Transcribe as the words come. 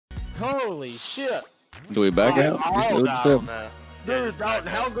Holy shit. Do we back out? Just do it simple. Dude, Dalton,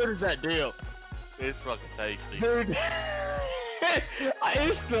 how good is that dip? It's fucking tasty. Dude,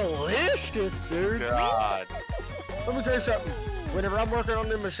 it's delicious, dude. God. Let me tell you something. Whenever I'm working on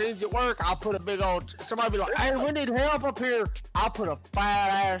the machines at work, I'll put a big old, somebody be like, hey, we need help up here. I'll put a fat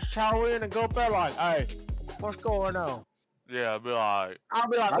ass chow in and go up there like, hey, what's going on? Yeah, I'll be like,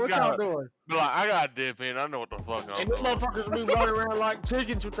 what y'all doing? Be like, I gotta dip in. I know what the fuck I'm And doing. these motherfuckers will be running around like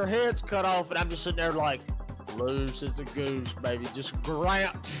chickens with their heads cut off, and I'm just sitting there like, loose as a goose, baby. Just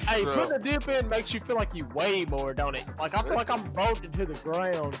ground. Hey, putting a dip in makes you feel like you weigh more, don't it? Like, I feel like I'm bolted to the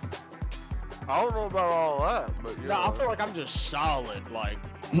ground. I don't know about all that, but yeah. No, I feel like I'm just solid. Like,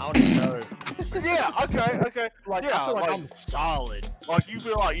 I don't even know. Yeah, okay. Like, yeah, I feel like I'm solid. Like, you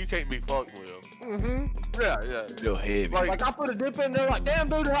feel like you can't be fucked with. Yeah. Feel heavy. Like, I put a dip in there, like, damn,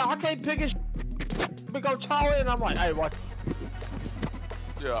 dude, I can't pick his big old chow in. I'm like, hey, what?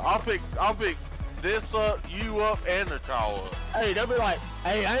 Yeah, I'll pick this up, you up, and the chow up. Hey, they'll be like,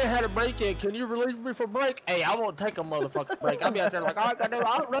 hey, I ain't had a break yet. Can you relieve me for break? Hey, I won't take a motherfucking break. I'll be out there like, all right, goddamn,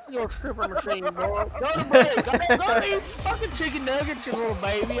 I'll run your stripper machine, boy. Go to break. Go eat fucking chicken nuggets, you little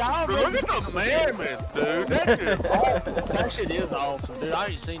baby. I'll Look at the commandments, dude. That shit's awesome. That shit is awesome, dude. I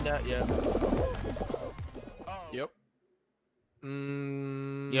ain't seen that yet. Yep.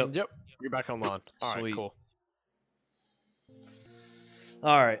 Yep. You're back online. All right, cool.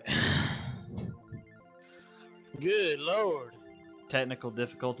 All right. Good lord. Technical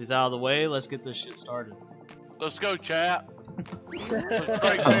difficulties out of the way. Let's get this shit started. Let's go, chat.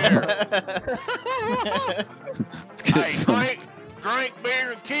 Right there. Hey, drink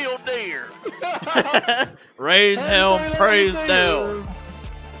beer and kill deer. Raise hell, praise down.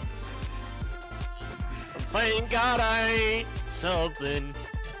 Thank God I ain't something.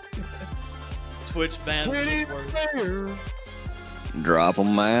 Twitch ban this word. Drop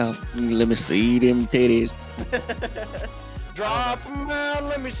them out. Let me see them titties. Drop them out.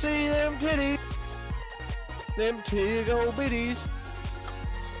 Let me see them titties. Them tig old bitties.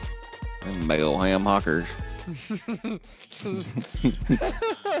 Them big old ham hockers.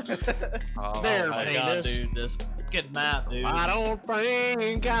 Oh There, my god, dude. This fucking map, dude. I don't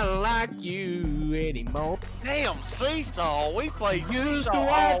think I like you anymore. Damn, Seesaw. We played Used to Seesaw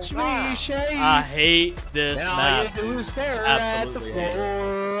watch all me night. shake. I hate this Now map. you do Dude. stare at the Absolutely hate it.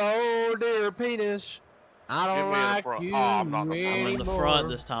 floor. Oh, dear penis. I Give don't me the like front. you Oh, I'm not the front. I'm in the anymore. front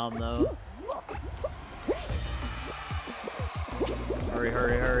this time, though. Hurry,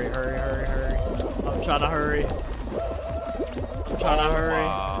 hurry, hurry, hurry, hurry, hurry. I'm trying to hurry. I'm trying to hurry.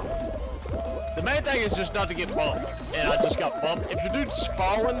 The main thing is just not to get bumped. And I just got bumped. If your dude's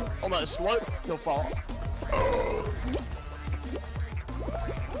falling on that slope, he'll fall. Oh,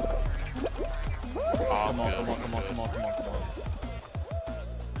 Come on, come on, come on, come on, come on, come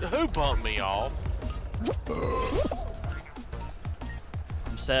on. Who bumped me off?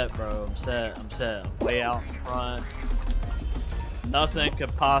 I'm set, bro. I'm set. I'm set. I'm way out in front. Nothing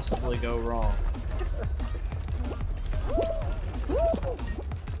could possibly go wrong.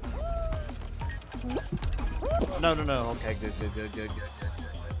 No, no, no. Okay, good, good, good, good, good,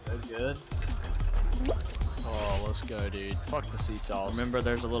 good, good, good. Oh, let's go, dude. Fuck the seesaws. Remember,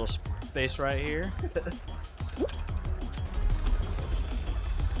 there's a little space right here.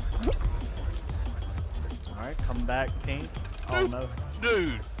 Alright, come back, Pink. Oh, no.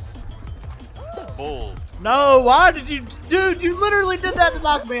 Dude. Bull. No, why did you... Dude, you literally did that to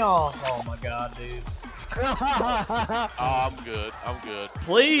knock me off. Oh, my God, dude. Oh, I'm good. I'm good.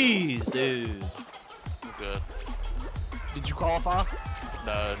 Please, dude. I'm good. Did you qualify?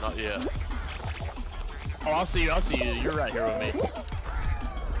 No, not yet. Oh, I see you. I see you. You're right here with me.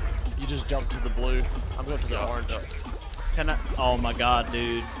 You just jumped to the blue. I'm going to the orange. Can I... Oh, my God,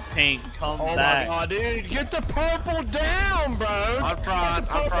 dude. Pink, come Oh back. my god, dude. Get the purple down, bro. I'm trying.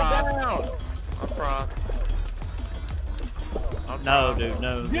 I'm trying. I'm trying. I'm No, trying. dude,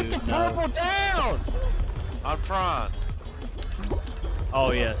 no, Get dude, the purple down. I'm trying.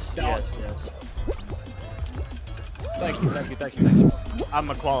 Oh, yes, Down. yes, yes. Thank you, thank you, thank you, thank you. I'm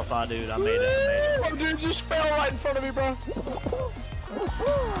a qualify, dude. I made it. Oh, dude, just fell right in front of me, bro.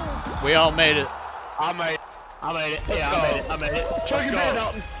 We all made it. I made it. I made it. Yeah, I made it. I made it. Chug your beer,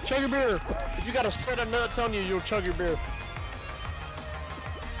 Dalton. Chug your beer. If you got a set of nuts on you, you'll chug your beer.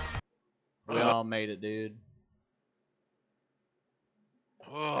 We all made it, dude.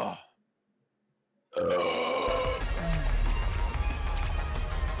 Ugh.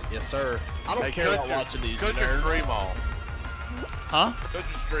 Yes, sir. I don't Hey, care about watching these. Cut your nerds. stream off. Huh? Cut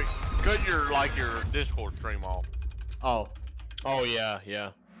your stream. Cut your Discord stream off. Oh, Oh yeah, yeah.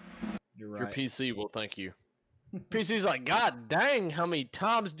 you're Your right. PC will thank you. PC's like, God dang, how many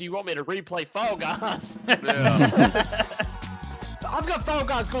times do you want me to replay Fall Guys? Yeah. I've got Fall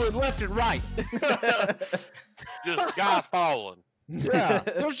Guys going left and right. Just guys falling. Yeah,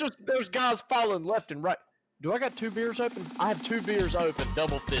 there's guys falling left and right. Do I got 2 beers open? I have 2 beers open,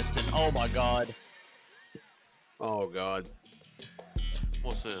 double fisted. Oh my god. Oh god.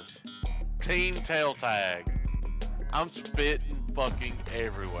 What's this? Team tail tag. I'm spitting fucking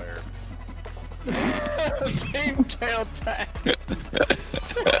everywhere. Team tail tag.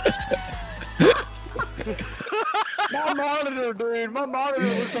 My monitor, dude. My monitor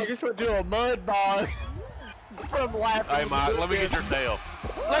looks like it's gonna do a mud bog from laughing. Hey, Mike, let me get your tail.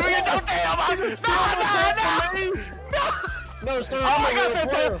 Let me get your tail, Mike. No. No, sir. Oh my God, that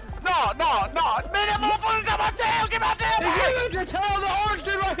tail. No. Man, that motherfucker's got my tail. Get my tail back. Get your tail, the orange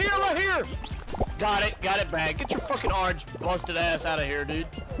dude, right here. Got it back. Get your fucking orange busted ass out of here, dude.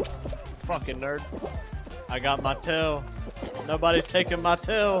 Fucking nerd. I got my tail. Nobody taking my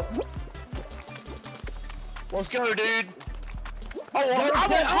tail. Let's go, dude. Oh,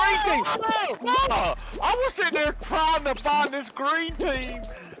 I'm a green team. No, I was sitting there trying to find this green team.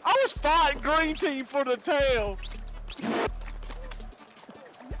 I was fighting green team for the tail.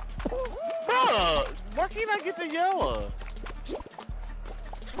 Bruh, why can't I get the yellow?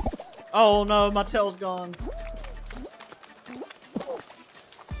 Oh no, my tail's gone.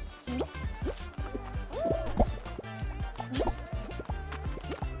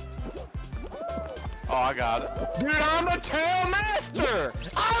 Oh, I got it. Dude, I'm a tail master.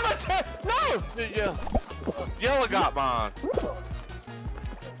 I'm a tail. No. Yeah. Yellow got mine.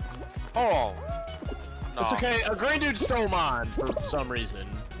 Hold on. No. It's okay. A green dude stole mine for some reason,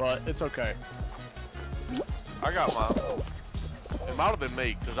 but it's okay. I got mine. It might have been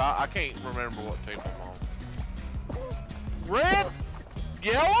me, because I can't remember what team I'm on. Red?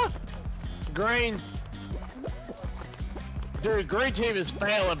 Yellow? Green. Dude, green team is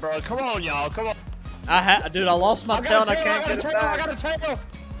failing, bro. Come on, y'all. Come on. Dude, I lost my tail and I can't get it back. I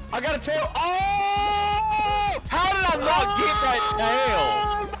got a tail. Oh! How did I not get that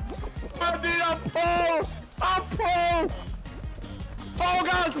tail? Oh, dude, I'm pro. Fall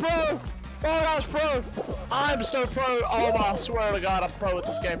Guys pro. Fall Guys pro. I'm so pro. Oh, I swear to God, I'm pro at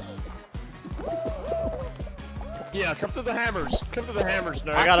this game. Yeah, come to the hammers. Come to the hammers,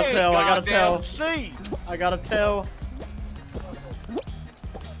 nerd. I got a tail. I got a tail. See. I got a tail.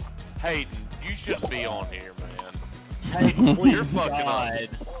 Hayden, you shouldn't be on here, man. Hey, please, You're fucking God.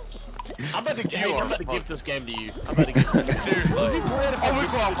 I'm about to give this game to you. I'm about to give this game to you. Seriously. We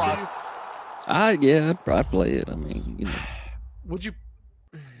qualified. Yeah, I'd probably play it. I mean, you know. Would you?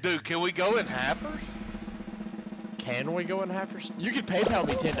 Dude, can we go in halfers? Can we go in halfers? You could PayPal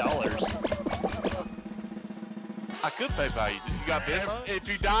me $10. I could pay by you. You got bid? If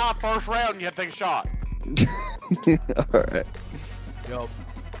you die first round, you have to take a shot. Alright. Yup.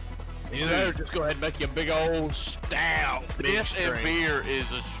 You know, just go ahead and make you a big old stout. This and beer is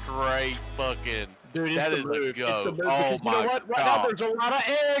a straight fucking. Dude, that it's is the move. a go. It's the move Oh because you my know what? Right now there's a lot of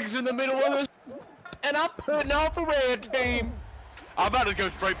eggs in the middle of this, and I'm putting off a red team. I'm about to go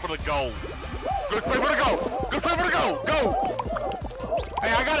straight for the goal. Go straight for the goal. Go straight for the goal. Go.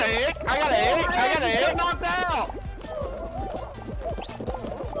 Hey, I got an egg. I got an egg. Knocked out.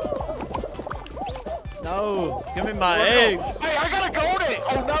 No, give me my eggs. Hey, I got a gold egg.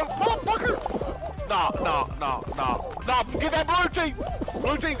 Oh no, motherfucker. No. Get that blue team.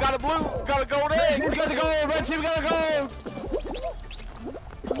 Blue team got a gold egg. Red team got the gold. Red team got the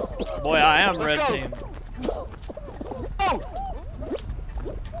gold. Boy, I am Let's red go. team. Oh.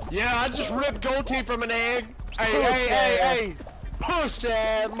 Yeah, I just ripped gold team from an egg. Hey. Push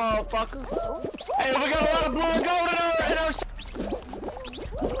that motherfucker. Hey, we got a lot of blue and gold in our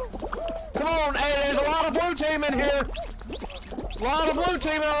Come on, hey, there's a lot of blue team in here. A lot of blue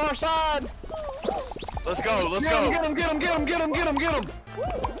team on our side. Let's go. Get him.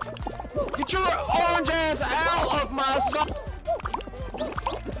 Get your orange ass out of my side.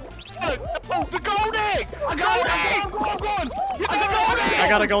 Oh, the gold egg. I got it. I'm going. I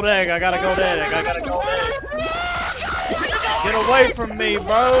got a gold egg. I got a gold egg. I got a gold egg. Get away from me,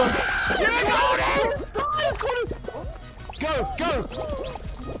 bro. Get the gold egg.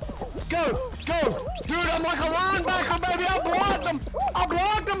 Go. Dude, I'm like a linebacker, baby. I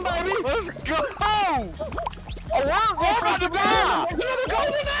blocked him, baby. Let's go. Oh, we're about to die.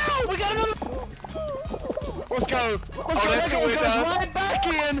 We got another. Let's go. That goes right back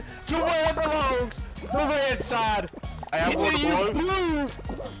in to where it belongs. The red side. Hey, I'm going to blue.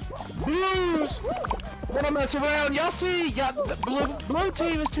 Blues. Wanna mess around? Y'all see? Blue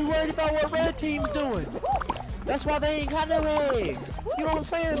team is too worried about what red team's doing. That's why they ain't got no eggs. You know what I'm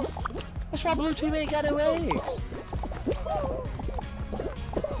saying? That's why blue team ain't got no eggs.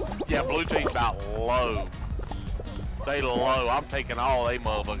 Yeah, blue team's about low. They low. I'm taking all they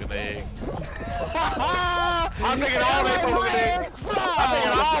motherfucking eggs. I'm taking all they motherfucking eggs. I'm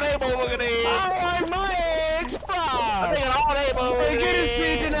taking all they motherfucking eggs. I like my eggs fried. I'm taking all they motherfucking eggs. Get his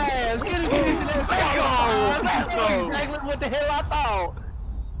pigeon ass. Get his pigeon ass. That's exactly what the hell I thought.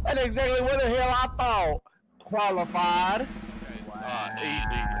 That's exactly what the hell I thought. Qualified.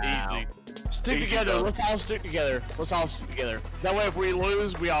 Easy. Stick Easy together. go. Let's all stick together. Let's all stick together. That way, if we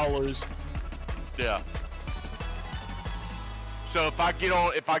lose, we all lose. Yeah. So if I get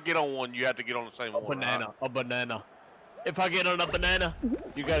on one, you have to get on the same one. Banana. A banana. If I get on a banana,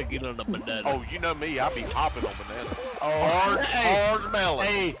 you gotta get on a banana. Oh, you know me. I be hopping on bananas. Oh, Orange melon.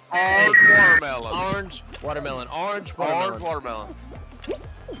 Hey, Orange watermelon. Orange watermelon. Orange Orange watermelon.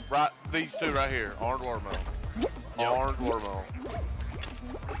 Right, these two right here. Orange watermelon. Yep. Orange watermelon.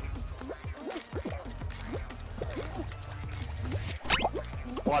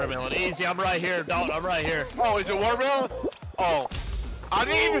 Watermelon. Easy. I'm right here, Dalton. I'm right here. Oh, is it watermelon? Oh. I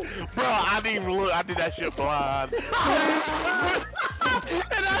didn't even, bro, I didn't even look. I did that shit blind. And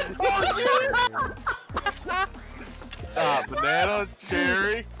I told you. Banana,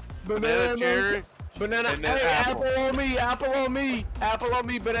 cherry, banana, cherry, banana. and then Hey, apple. apple on me. Apple on me. Apple on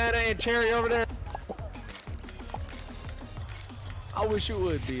me. Banana and cherry over there. I wish it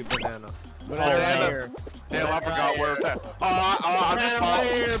would be a banana. Banana right here. Damn, I forgot where it's at. I just Banana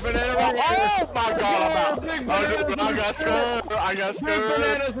right here. Banana right here. Oh my god, Big I bananas. got scared. I got Big scared.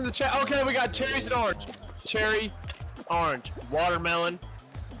 bananas in the chat. Okay, we got cherries and orange. Cherry, orange, watermelon,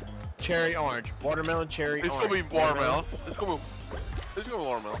 cherry, orange, watermelon, cherry, It's orange. gonna be watermelon. It's gonna be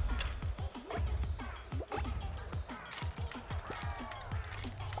watermelon.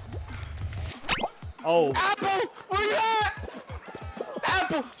 Oh. Apple, where you at?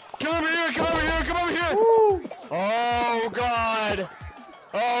 Apple, come over here, come over here, come over here. Woo. Oh God.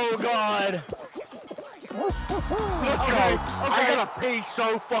 Oh God. Let's go. I gotta pee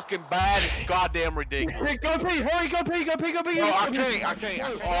so fucking bad. It's goddamn ridiculous. Hey, go pee, hurry, go pee, go pee, go pee. No, I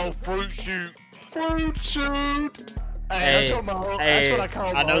can't. Oh, fruit shoot. Fruit shoot. Hey, that's what my, hey, that's what I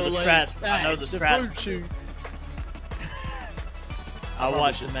call I know my the old strats. lady. I know the Hey, strats. Fruit shoot. I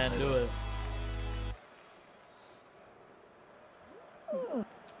watched the man do it.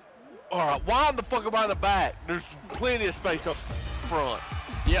 Alright, why in the fuck am I in the back? There's plenty of space up front.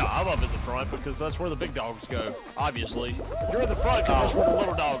 Yeah, I'm up in the front because that's where the big dogs go, obviously. You're in the front because that's where the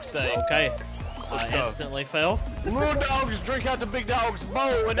little dogs stay. Okay. Let's I go. instantly fell. Little dogs drink out the big dogs'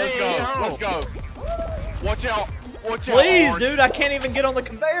 bowl and Let's they go. ain't home. Let's go. Watch out. Watch out. Please, Orange. dude, I can't even get on the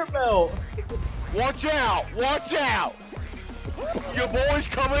conveyor belt. Watch out. Watch out. Your boy's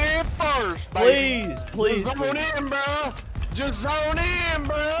coming in first, baby. Please, please, Just zone please. in, bro. Just zone in,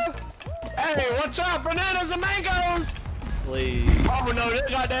 bro. Hey, watch out, bananas and mangoes. Please. Oh no, that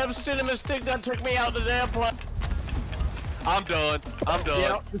goddamn cinnamon stick that took me out the damn place. I'm done. I'm done.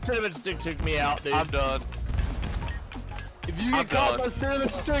 Yeah, the cinnamon stick took me out, dude. I'm done. If you I'm get caught by done. the cinnamon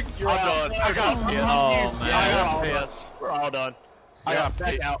stick, you're I'm out. done. I got pissed. Oh, man. I got We're all pissed. We're all done. I got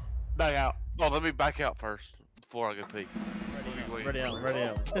back pissed. out. Back out. Oh, let me back out first before I go pee. Ready out, ready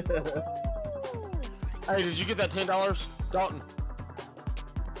out. Hey, did you get that $10, Dalton?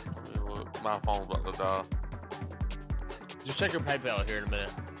 Look, my phone's about to die. Just check your PayPal here in a minute.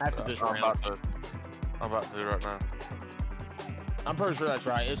 After this I'm round. about to do it right now. I'm pretty sure that's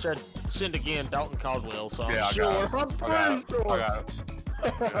right. It said send again, Dalton Caldwell. So I'm Yeah, I sure. got it. I'm I got pretty it. I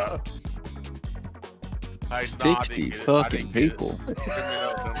got it. Hey, 60 fucking people.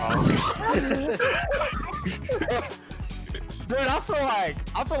 Dude, I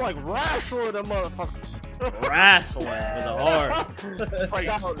feel like wrestling a motherfucker. Wrestling with a heart.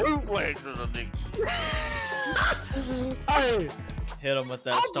 Bootlegs is a nigga. Hey, Hit him with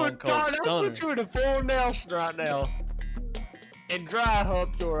that stone cold I'll stunner. put you in a full Nelson right now. And dry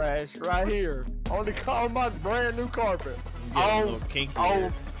hump your ass right here. On my brand new carpet. Get a Oh, little kinky oh,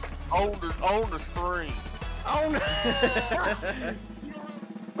 here. on the screen. On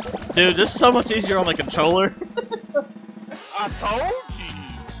Dude, this is so much easier on the controller. I told you.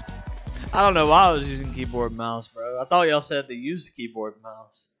 I don't know why I was using keyboard and mouse, bro. I thought y'all said to use the keyboard and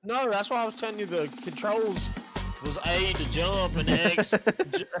mouse. No, that's why I was telling you the controls was A to jump and X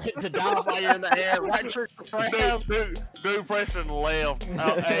to dive while you're in the air. Right trick to grab. Dude pressing left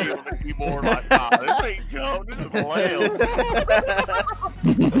out A on the keyboard like, nah, this ain't jump, this is left.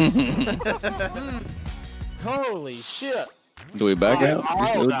 Holy shit. Do we back out? Oh,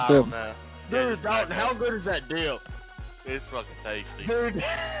 Just go to no, 7. no. Yeah, Dude, just back Dalton, how out. good is that dip? It's fucking tasty. Dude.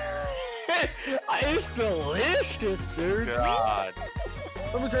 It's delicious, dude. God.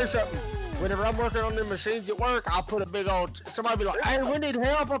 Let me tell you something. Whenever I'm working on the machines at work, I'll put a big old. Somebody be like, "Hey, we need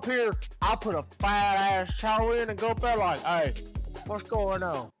help up here." I'll put a fat ass chow in and go up there like, "Hey, what's going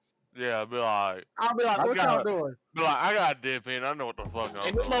on?" Yeah, be like, I'll be like, "What y'all doing?" be like, I gotta dip in. I know what the fuck I'm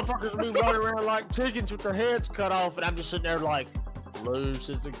And these doing. motherfuckers be running around like chickens with their heads cut off, and I'm just sitting there like, loose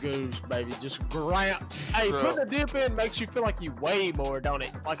as a goose, baby. Just ground. Hey, Bro. putting a dip in makes you feel like you weigh more, don't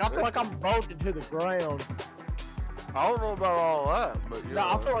it? Like I feel like I'm bolted to the ground. I don't know about all that, but you No,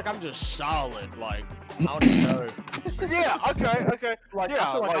 I know. feel like I'm just solid. Like I don't even know. Yeah, okay. Like Yeah,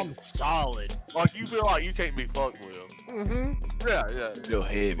 I feel like like- I'm solid. Like you feel like you can't be fucked with. Yeah. Feel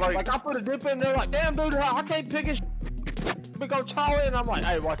heavy. Like, Like I put a dip in there, like damn dude, I can't pick his big old chow in. I'm like,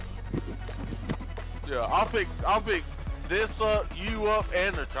 hey, watch. yeah, I'll pick this up, you up,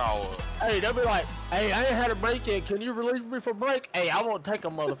 and the child up. Hey, they'll be like, hey, I ain't had a break yet. Can you release me for break? Hey, I won't take a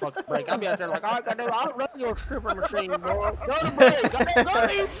motherfucking break. I'll be out there like, all right, goddamn, I'll run your stripper machine, boy. Go to break. Go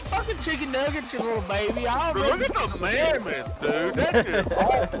eat fucking chicken nuggets, you little baby. I'll But look at the mammoth, dude. That shit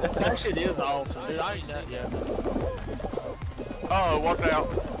awesome. That shit is awesome, dude. I ain't that yet. Oh, watch out.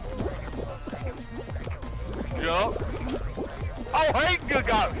 Jump. Oh, Hank just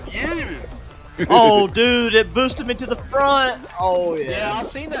got yeeted. Oh, dude, it boosted me to the front. Oh Yeah, yeah. I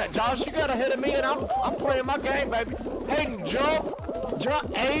seen that, Josh. You got ahead of me, and I'm playing my game, baby. Hayden, jump,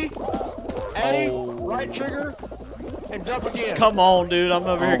 A, Oh. right trigger, and jump again. Come on, dude. I'm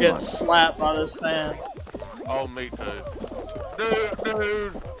over here Oh getting my- slapped by this fan. Oh, me too.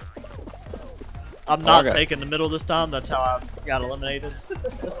 Dude. I'm not Okay. taking the middle this time. That's how I got eliminated.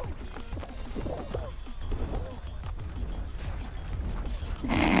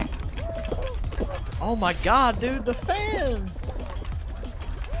 Oh my god, dude, the fan!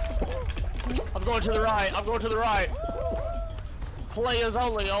 I'm going to the right. I'm going to the right. Players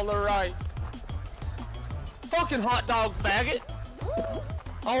only on the right. Fucking hot dog faggot.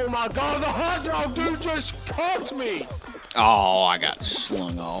 Oh my god, the hot dog dude just caught me. Oh, I got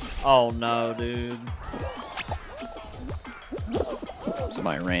slung off. Oh no, dude.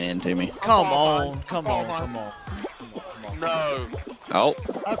 Somebody ran into me. Come qualified. on, come I'm on, qualified. come on. No. Oh,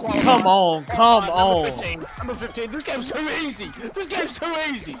 I qualified. Come on, come Number on. 15. Number 15. This game's too easy. This game's too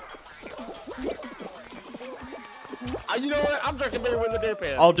easy. You know what? I'm drinking beer with a dip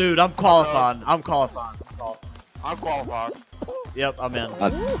in. Oh, dude, I'm qualifying. I'm qualifying. I'm qualified. Yep, I'm in.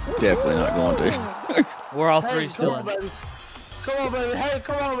 I'm definitely not going to. We're all Hey, three still come in. on, baby. Come on, baby. Hey,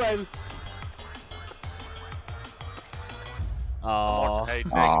 come on, baby. Oh, Hey,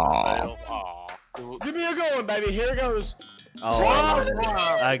 Nick. Aw. Aw. Give me a good one, baby. Here it goes. oh,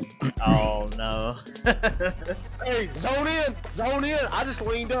 oh no. Hey, zone in. Zone in. I just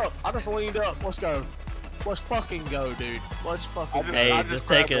leaned up. Let's go. Let's fucking go, dude. Let's fucking go. Hey, I just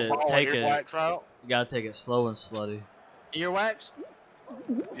grabbed take the it- ball take and it. wax out. You gotta take it slow and slutty. Earwax?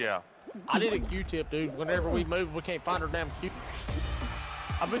 Yeah. I need a Q-tip, dude. Whenever we move, we can't find our damn Q.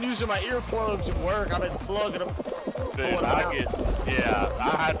 I've been using my earplugs at work. I've been plugging them. Dude, I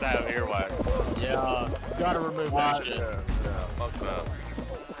had to have earwax. Yeah, gotta remove that shit. Yeah, fuck that.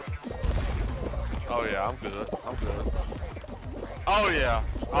 Oh yeah, I'm good. Oh yeah,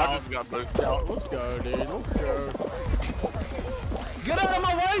 I just got booked. Yo, let's go, dude. Let's go. Get out of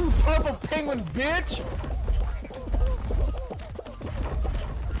my way, you purple penguin bitch!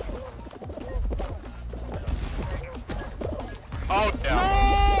 Oh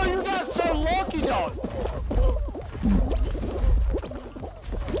yeah. Oh, you got so lucky, dog.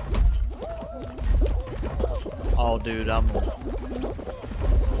 Oh, dude, I'm.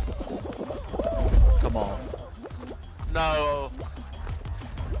 Come on. No.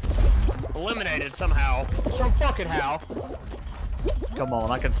 Eliminated somehow. Some fucking how. Come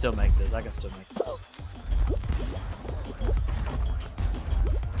on, I can still make this. I can still make this.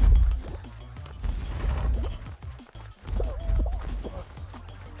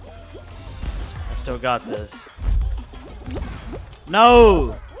 I still got this.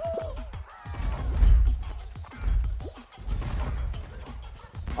 No!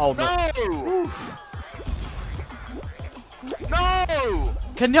 Oh no. No. No.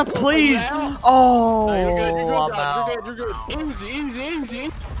 Can you please? out? Oh, No, you're good, I'm out. you're good. Easy, easy, easy.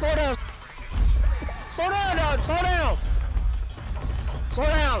 Slow down. Slow down, dog. Slow down. Slow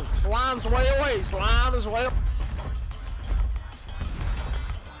down. Slime's way away. Slime is way away.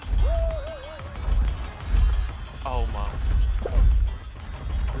 Oh my.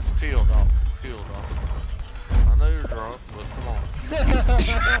 Just chill, dog. Chill, dog. I know you're drunk, but come on.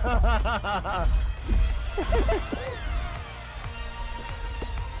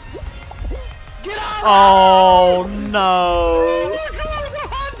 Get out! Oh no!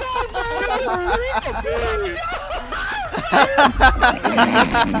 Dude.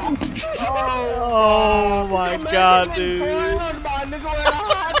 Oh my god, dude.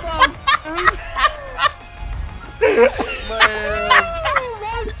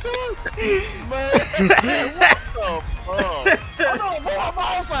 Man, what the fuck? I don't know my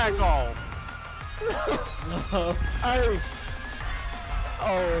ball back on. Hey.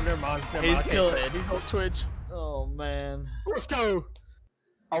 Oh, never mind. Never He's mind. I can't killing- say it. He's on Twitch. Oh man. Let's go.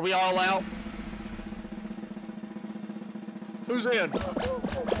 Are we all out? Who's in?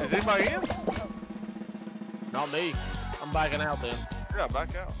 Is anybody in? Not me. I'm backing out then. Yeah,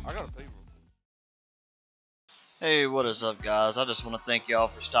 back out. I got a people. Hey, what is up, guys? I just want to thank y'all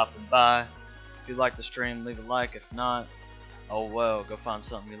for stopping by. If you like the stream, leave a like. If not, oh well, go find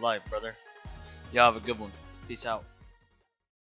something you like, brother. Y'all have a good one. Peace out.